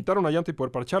sea, para quitar una llanta y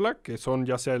poder parcharla, que son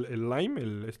ya sea el lime,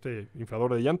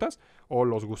 inflador de llantas, o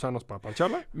los gusanos para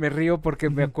parcharla. Me río porque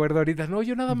me acuerdo ahorita, no,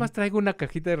 yo nada más traigo una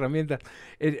cajita de herramientas.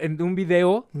 En un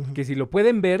video, que si lo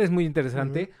pueden ver es muy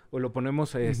interesante, o lo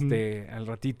ponemos al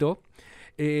ratito,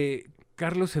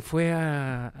 Carlos se fue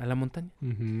a la montaña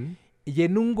y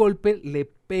en un golpe le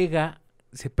pegan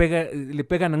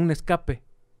a un escape.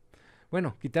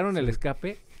 Bueno, quitaron el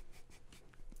escape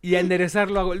y a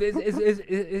enderezarlo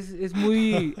es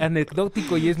muy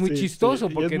anecdótico y es muy chistoso.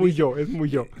 Sí, porque es muy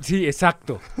yo. Sí,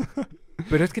 exacto.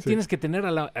 Pero es que tienes que tener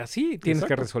así, tienes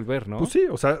que resolver, ¿no? Pues sí,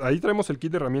 o sea, ahí traemos el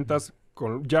kit de herramientas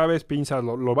con llaves, pinzas,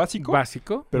 lo básico.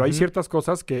 Básico. Pero hay ciertas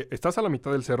cosas que estás a la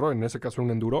mitad del cerro, en ese caso un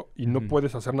enduro, y no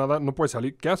puedes hacer nada, no puedes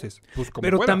salir. ¿Qué haces? Pues como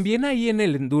pero puedas. También ahí en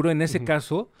el enduro, en ese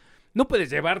caso, no puedes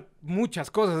llevar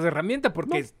muchas cosas de herramienta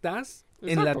porque estás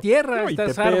en la tierra,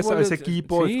 estás y te pesa, es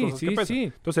equipo, es cosas que pesan. Sí.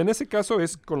 Entonces, en ese caso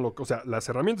es con las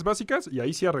herramientas básicas y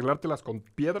ahí sí arreglártelas con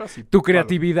piedras y tu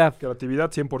creatividad.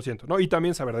 Creatividad 100%, ¿no? Y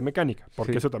también saber de mecánica,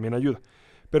 porque eso también ayuda.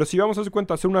 Pero si vamos a hacer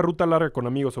cuenta, hacer una ruta larga con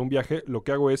amigos o un viaje, lo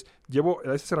que hago es, llevo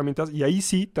esas herramientas y ahí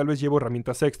sí, tal vez llevo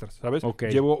herramientas extras, ¿sabes?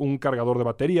 Llevo un cargador de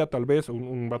batería, tal vez,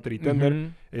 un battery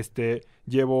tender,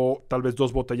 llevo tal vez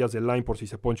 2 botellas de lime por si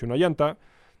se ponche una llanta.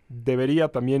 Debería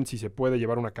también, si se puede,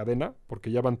 llevar una cadena, porque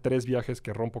ya van 3 viajes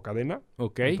que rompo cadena.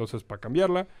 Entonces, para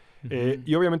cambiarla.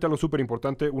 Y obviamente, lo súper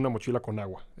importante, una mochila con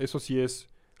agua. Eso sí es...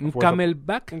 ¿Un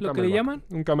camelback, lo que le llaman?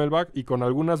 Un camelback y con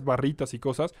algunas barritas y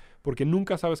cosas, porque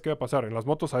nunca sabes qué va a pasar. En las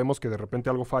motos sabemos que de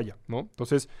repente algo falla, ¿no?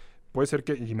 Entonces, puede ser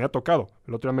que... Y me ha tocado.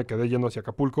 El otro día me quedé yendo hacia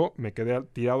Acapulco, me quedé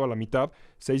tirado a la mitad,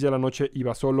 6 de la noche,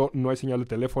 iba solo, no hay señal de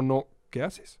teléfono. ¿Qué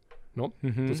haces? ¿No?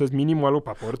 Entonces, mínimo algo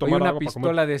para poder tomar agua. Una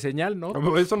pistola de señal,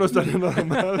 ¿no? Eso no estaría nada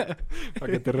mal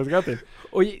para que te resgaten.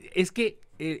 Oye, es que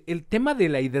el tema de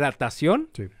la hidratación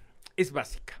es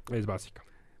básica. Es básica.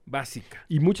 Básica.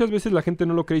 Y muchas veces la gente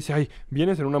no lo cree y dice, ay,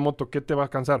 vienes en una moto, ¿qué te va a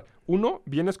cansar? Uno,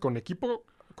 vienes con equipo,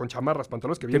 con chamarras,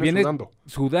 pantalones que vienes sudando.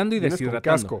 Sudando y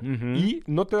deshidratando. Con casco. Y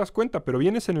no te das cuenta, pero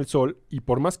vienes en el sol y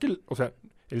por más que,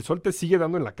 el sol te sigue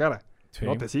dando en la cara.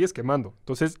 ¿No? Te sigues quemando.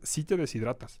 Entonces, sí te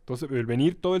deshidratas. Entonces, el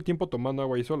venir todo el tiempo tomando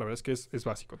agua y eso, la verdad es que es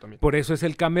básico también. Por eso es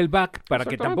el camelback, para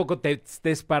que tampoco te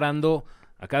estés parando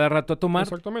a cada rato a tomar.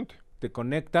 Exactamente. Te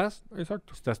conectas,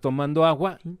 exacto, estás tomando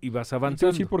agua y vas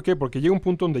avanzando. Sí, ¿por qué? Porque llega un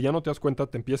punto donde ya no te das cuenta,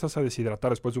 te empiezas a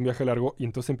deshidratar después de un viaje largo y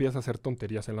entonces empiezas a hacer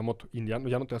tonterías en la moto y ya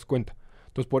no te das cuenta.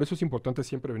 Entonces, por eso es importante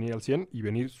siempre venir al 100 y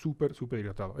venir súper, súper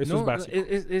hidratado. Eso es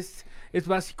básico. Es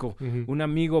básico. Un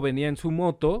amigo venía en su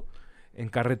moto, en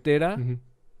carretera,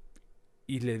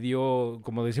 y le dio,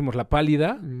 como decimos, la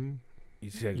pálida, y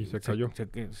se cayó.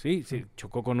 Se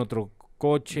chocó con otro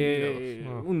coche,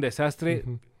 un desastre.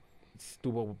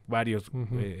 Tuvo varios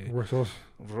huesos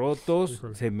rotos,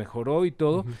 se mejoró y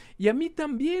todo. Y a mí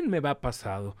también me ha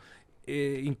pasado.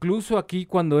 Incluso aquí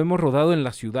cuando hemos rodado en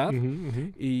la ciudad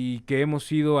y que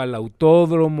hemos ido al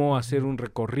autódromo a hacer un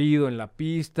recorrido en la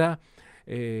pista,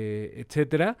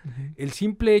 etcétera, el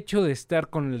simple hecho de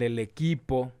estar con el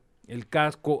equipo, el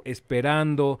casco,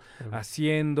 esperando,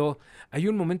 haciendo, hay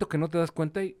un momento que no te das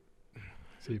cuenta y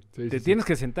te tienes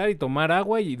que sentar y tomar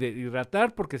agua y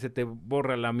hidratar porque se te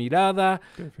borra la mirada,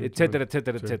 etcétera,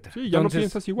 etcétera, etcétera. Sí, ya no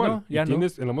piensas igual.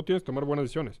 En la moto tienes que tomar buenas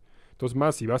decisiones. Entonces,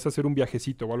 más, si vas a hacer un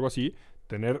viajecito o algo así,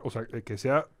 tener, o sea, que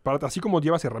sea, así como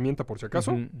llevas herramienta por si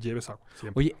acaso, lleves agua,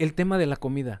 siempre. Oye, el tema de la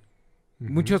comida.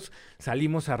 Ujú. Muchos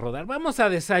salimos a rodar, vamos a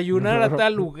desayunar a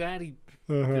tal lugar y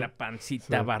Ajá. la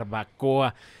pancita, Sí.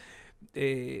 barbacoa.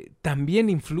 También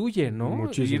influye, ¿no?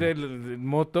 Muchísimo. Ir en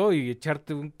moto y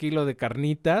echarte 1 kilo de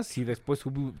carnitas y después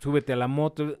súbete a la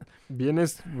moto.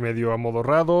 Vienes medio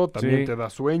amodorrado, también Sí. te da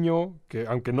sueño, que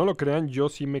aunque no lo crean, yo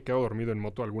sí me quedo dormido en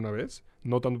moto alguna vez.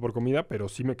 No tanto por comida, pero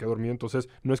sí me quedo dormido. Entonces,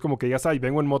 no es como que digas, ay,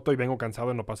 vengo en moto y vengo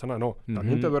cansado y no pasa nada. No,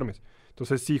 también te Ujú. duermes.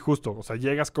 Entonces, sí, justo. O sea,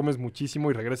 llegas, comes muchísimo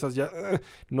y regresas ya,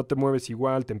 no te mueves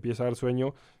igual, te empieza a dar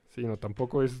sueño. Sí, no,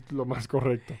 tampoco es lo más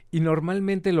correcto. Y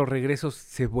normalmente los regresos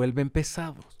se vuelven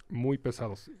pesados. Muy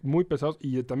pesados, muy pesados.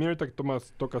 Y también ahorita que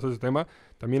tocas ese tema,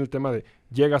 también el tema de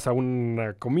llegas a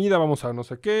una comida, vamos a no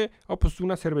sé qué, pues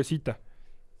una cervecita.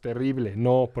 Terrible,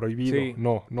 no, prohibido, Sí.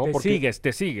 no,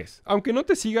 Te sigues. aunque no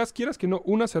te sigas, quieras que no,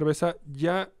 una cerveza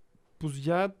ya, pues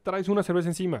ya traes una cerveza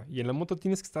encima y en la moto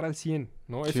tienes que estar al 100,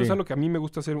 ¿no? Eso Sí. es algo que a mí me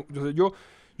gusta hacer. O sea, yo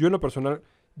en lo personal,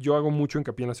 yo hago mucho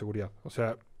hincapié en la seguridad. O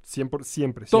sea, siempre.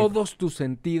 Todos tus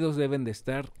sentidos deben de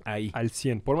estar ahí. Al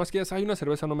 100. Por más que digas, hay una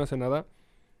cerveza, no me hace nada,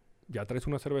 ya traes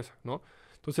una cerveza, ¿no?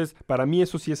 Entonces, para mí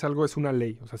eso sí es algo, es una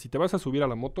ley. O sea, si te vas a subir a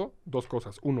la moto, 2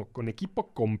 cosas. 1, con equipo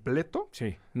completo.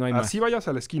 Sí, no hay Así vayas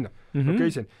a la esquina. más. Lo Ujú. que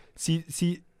dicen,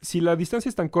 si la distancia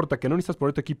es tan corta que no necesitas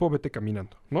ponerte equipo, vete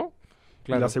caminando, ¿no? Y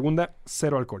Claro. la segunda,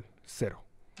 0 alcohol. 0.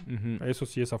 Ujú. Eso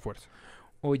sí es a fuerza.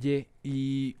 Oye,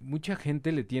 y mucha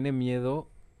gente le tiene miedo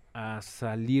a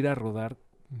salir a rodar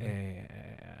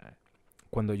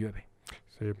cuando llueve.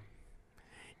 Sí.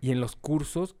 Y en los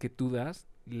cursos que tú das,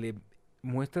 le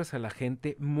muestras a la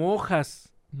gente,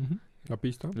 mojas La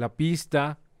pista. la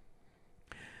pista.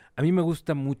 A mí me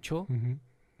gusta mucho Ujú.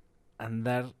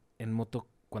 andar en moto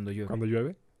cuando llueve. Cuando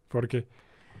llueve. Porque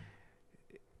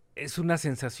Es una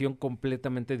sensación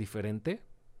completamente diferente.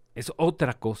 Es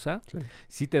otra cosa. sí.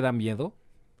 Sí te da miedo.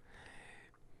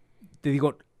 Te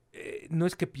digo, no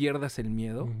es que pierdas el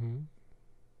miedo, Ujú.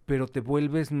 pero te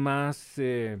vuelves más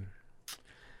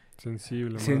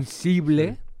Sensible. más.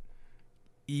 sensible. sí.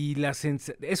 Y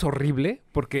es horrible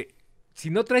porque si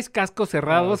no traes casco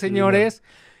cerrado, Sí, señores,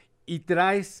 y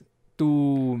traes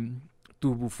tu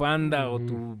bufanda o Ujú.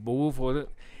 tu bufo,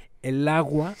 el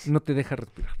agua no te deja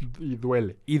respirar Y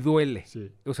duele. y duele.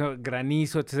 Sí. O sea,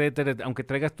 granizo, etcétera, aunque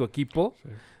traigas tu equipo, Sí.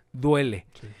 duele.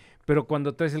 Sí. Pero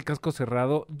cuando traes el casco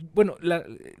cerrado, bueno,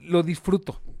 lo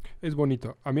disfruto. Es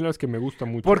bonito. A mí la verdad es que me gusta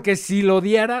mucho. Porque si lo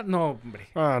odiara, no, hombre.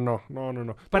 No.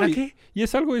 ¿Para No, qué? Y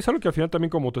es algo que al final también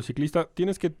como motociclista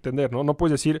tienes que entender, ¿no? No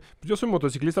puedes decir, pues yo soy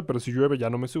motociclista, pero si llueve ya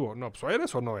no me subo. No, pues o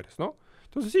eres o no eres, ¿no?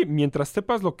 Entonces sí, mientras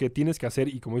sepas lo que tienes que hacer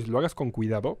y como dices, lo hagas con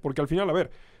cuidado, porque al final, a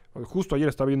ver, justo ayer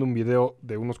estaba viendo un video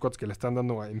de unos cuates que le están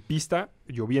dando en pista,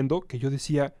 lloviendo, que yo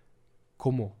decía,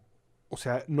 ¿cómo? O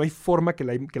sea, no hay forma que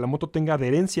la moto tenga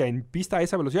adherencia en pista a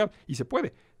esa velocidad. Y se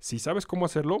puede. Si sabes cómo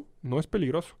hacerlo, no es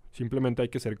peligroso. Simplemente hay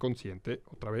que ser consciente,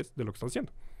 otra vez, de lo que estás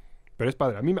haciendo. Pero es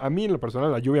padre. A mí en lo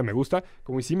personal, la lluvia me gusta.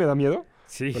 Como y sí me da miedo.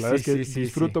 Sí, Pero la verdad es que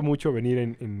disfruto mucho venir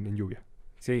en lluvia.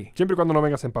 Sí. Siempre y cuando no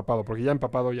vengas empapado. Porque ya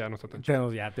empapado ya no está tan chido.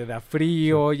 Entonces, ya te da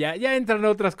frío, ya entran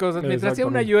otras cosas. Mientras sea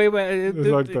una Exactamente.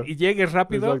 llueva Exacto. y llegues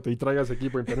rápido, Exacto. Y traigas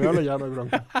equipo impermeable, ya no hay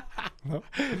bronca. ¿No?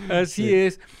 así Sí.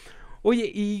 es.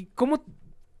 Oye, ¿y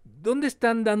dónde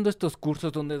están dando estos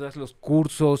cursos? ¿Dónde das los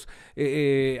cursos?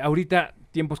 Ahorita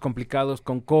tiempos complicados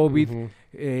con COVID, Ujú.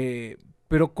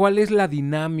 pero ¿cuál es la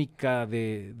dinámica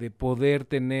de poder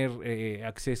tener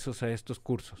accesos a estos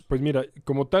cursos? Pues mira,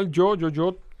 como tal, yo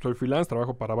soy freelance,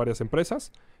 trabajo para varias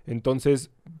empresas.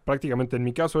 Entonces, prácticamente en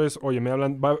mi caso es, oye, me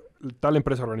hablan, tal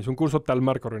empresa organiza un curso, tal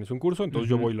marca organiza un curso, entonces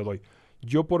yo Ujú. voy y lo doy.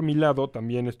 Yo por mi lado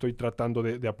también estoy tratando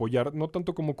de apoyar, no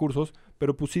tanto como cursos,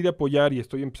 pero pues sí de apoyar y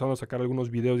estoy empezando a sacar algunos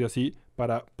videos y así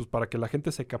para que la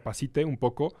gente se capacite un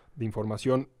poco de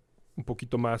información un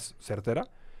poquito más certera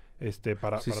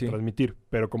para Sí. transmitir.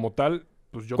 Pero como tal,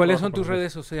 pues yo ¿Cuáles trabajo son para tus las-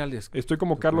 redes sociales? Estoy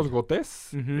como Carlos Gotés,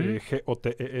 Ujú.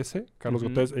 Gotes, Carlos Ujú.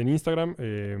 Gotés en Instagram,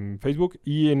 en Facebook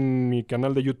y en mi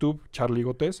canal de YouTube, Charly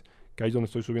Gotés, que ahí es donde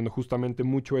estoy subiendo justamente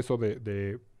mucho eso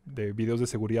de videos de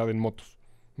seguridad en motos,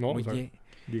 ¿no? O sea, Oye,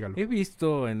 dígalo. he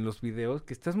visto en los videos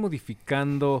que estás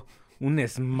modificando un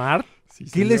Smart. Sí,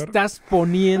 ¿Qué le señor. estás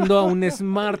poniendo a un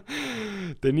Smart?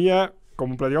 Tenía,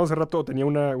 como platicamos hace rato, tenía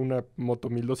una moto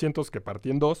 1200 que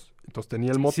partí en dos, entonces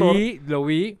tenía el motor, Sí, lo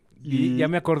vi y Y- ya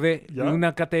me acordé. ¿Ya?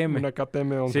 Una KTM. una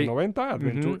KTM 1190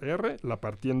 Adventure Ujú. R, la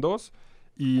partí en dos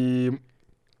y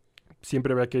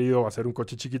siempre había querido hacer un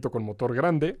coche chiquito con motor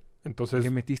grande, entonces Le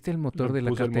metiste el motor le de la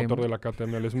puse KTM. el motor de la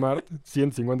KTM al Smart,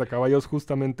 150 caballos,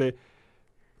 justamente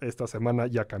esta semana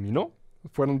ya caminó,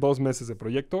 Fueron 2 meses de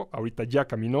proyecto. Ahorita ya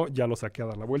caminó, ya lo saqué a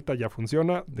dar la vuelta, ya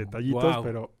funciona. Detallitos, Wow.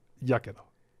 pero ya quedó.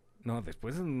 No,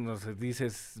 después nos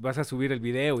dices, vas a subir el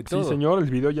video y Sí, todo. señor,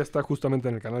 el video ya está justamente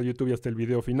en el canal de YouTube, ya está el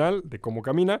video final de cómo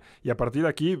camina. Y a partir de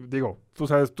aquí, digo, tú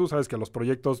sabes que los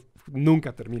proyectos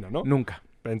nunca terminan, ¿no? Nunca.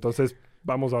 Entonces,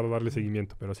 vamos a darle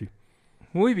seguimiento, pero sí.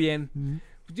 Muy bien.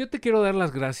 Yo te quiero dar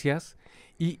las gracias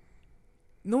y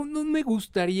no me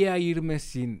gustaría irme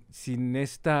sin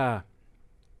esta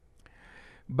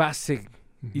base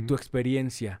y tu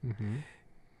experiencia.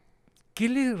 ¿Qué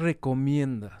le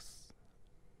recomiendas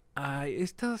a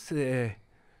estos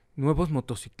nuevos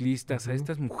motociclistas, a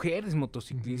estas mujeres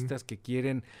motociclistas que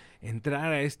quieren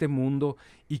entrar a este mundo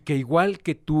y que igual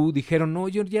que tú dijeron, no,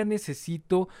 yo ya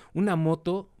necesito una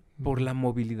moto por la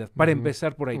movilidad, para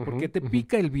empezar por ahí, porque te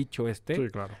pica el bicho Sí,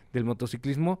 claro. del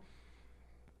motociclismo,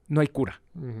 no hay cura,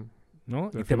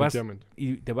 ¿no?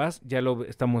 Y te vas, ya lo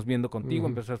estamos viendo contigo,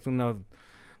 empezaste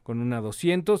con una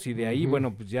 200 y de ahí,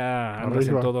 bueno, pues ya andas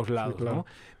en todos lados, claro. ¿no?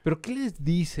 Pero ¿qué les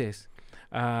dices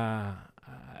a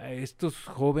estos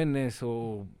jóvenes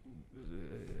o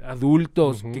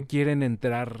adultos que quieren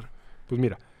entrar? Pues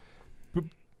mira,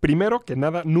 primero que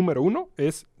nada, número 1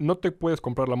 es no te puedes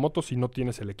comprar la moto si no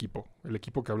tienes el equipo. El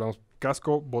equipo que hablamos,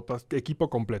 casco, botas, equipo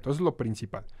completo. Eso es lo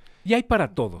principal. Y hay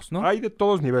para todos, ¿no? Hay de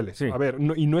todos niveles. Sí. A ver,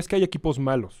 y no es que haya equipos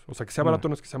malos. O sea, que sea barato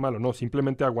no es que sea malo. No,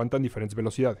 simplemente aguantan diferentes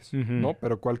velocidades, ¿no?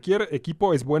 Pero cualquier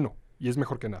equipo es bueno y es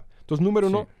mejor que nada. Entonces, número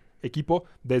 1, equipo.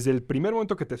 Desde el primer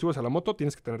momento que te subes a la moto,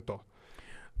 tienes que tener todo.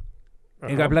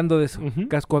 Hablando de eso,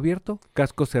 casco abierto,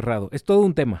 casco cerrado. Es todo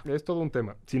un tema. Es todo un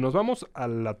tema. Si nos vamos a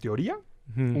la teoría,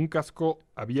 un casco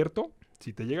abierto,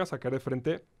 si te llega a sacar de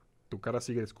frente, tu cara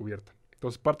sigue descubierta.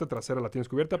 Entonces, parte trasera la tienes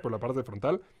cubierta, pero la parte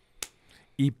frontal...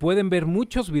 Y pueden ver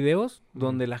muchos videos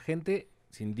donde la gente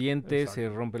sin dientes, se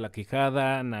rompe la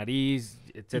quijada, nariz,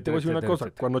 etcétera. Y te voy a decir una cosa,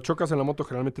 etcétera. Cuando chocas en la moto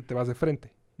generalmente te vas de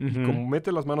frente. Y como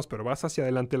metes las manos, pero vas hacia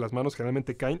adelante, las manos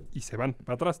generalmente caen y se van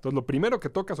para atrás. Entonces, lo primero que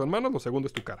tocas son manos, lo segundo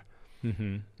es tu cara.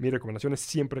 Mi recomendación es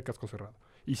siempre casco cerrado.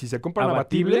 Y si se compran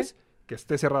abatibles, que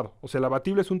esté cerrado. O sea, el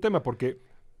abatible es un tema porque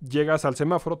llegas al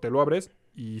semáforo, te lo abres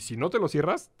y si no te lo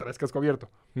cierras, traes casco abierto,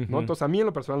 ¿no? Entonces, a mí en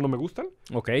lo personal no me gustan.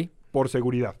 Ok. Por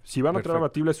seguridad. Si van a traer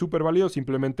abatibles, súper válido,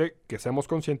 simplemente que seamos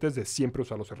conscientes de siempre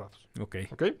usarlos cerrados. Ok.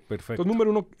 ¿Ok? Perfecto. Entonces, número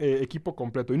 1, equipo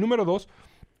completo. Y número 2,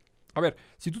 a ver,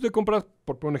 si tú te compras,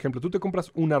 por poner un ejemplo, tú te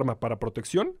compras un arma para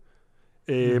protección,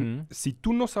 si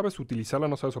tú no sabes utilizarla,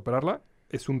 no sabes operarla,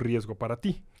 es un riesgo para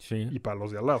ti y para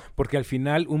los de al lado. Porque al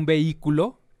final un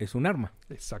vehículo es un arma.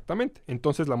 Exactamente.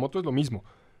 Entonces, la moto es lo mismo.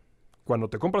 Cuando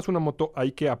te compras una moto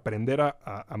hay que aprender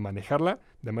a manejarla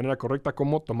de manera correcta,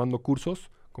 como tomando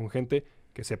cursos con gente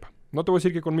que sepa. No te voy a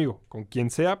decir que conmigo, con quien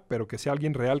sea, pero que sea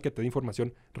alguien real que te dé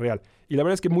información real. Y la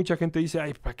verdad es que mucha gente dice,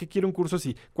 ay, ¿para qué quiero un curso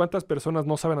si cuántas personas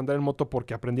no saben andar en moto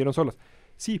porque aprendieron solas?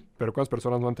 Sí, pero ¿cuántas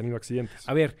personas no han tenido accidentes?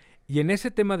 A ver, y en ese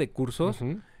tema de cursos,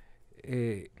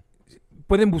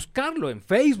 pueden buscarlo en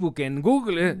Facebook, en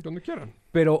Google. Donde quieran.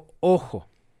 Pero, ojo,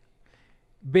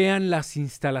 vean las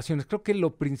instalaciones. Creo que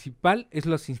lo principal es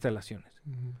las instalaciones.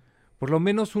 Por lo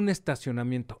menos un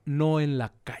estacionamiento, no en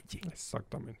la calle.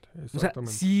 Exactamente. O sea,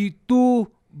 si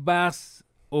tú vas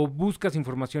o buscas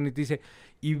información y te dice,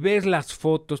 y ves las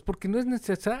fotos, porque no es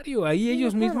necesario, ahí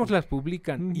ellos mismos las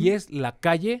publican, y es la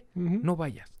calle, no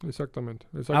vayas. Exactamente.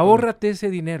 Ahórrate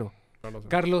ese dinero.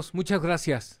 Carlos, muchas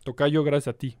gracias. Tocayo,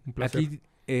 gracias a ti. Un placer. Aquí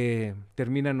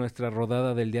termina nuestra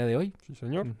rodada del día de hoy. Sí,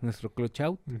 señor. Nuestro clutch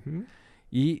out.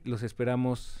 Y los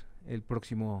esperamos el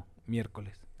próximo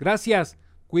miércoles. Gracias.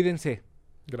 Cuídense.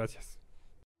 Gracias.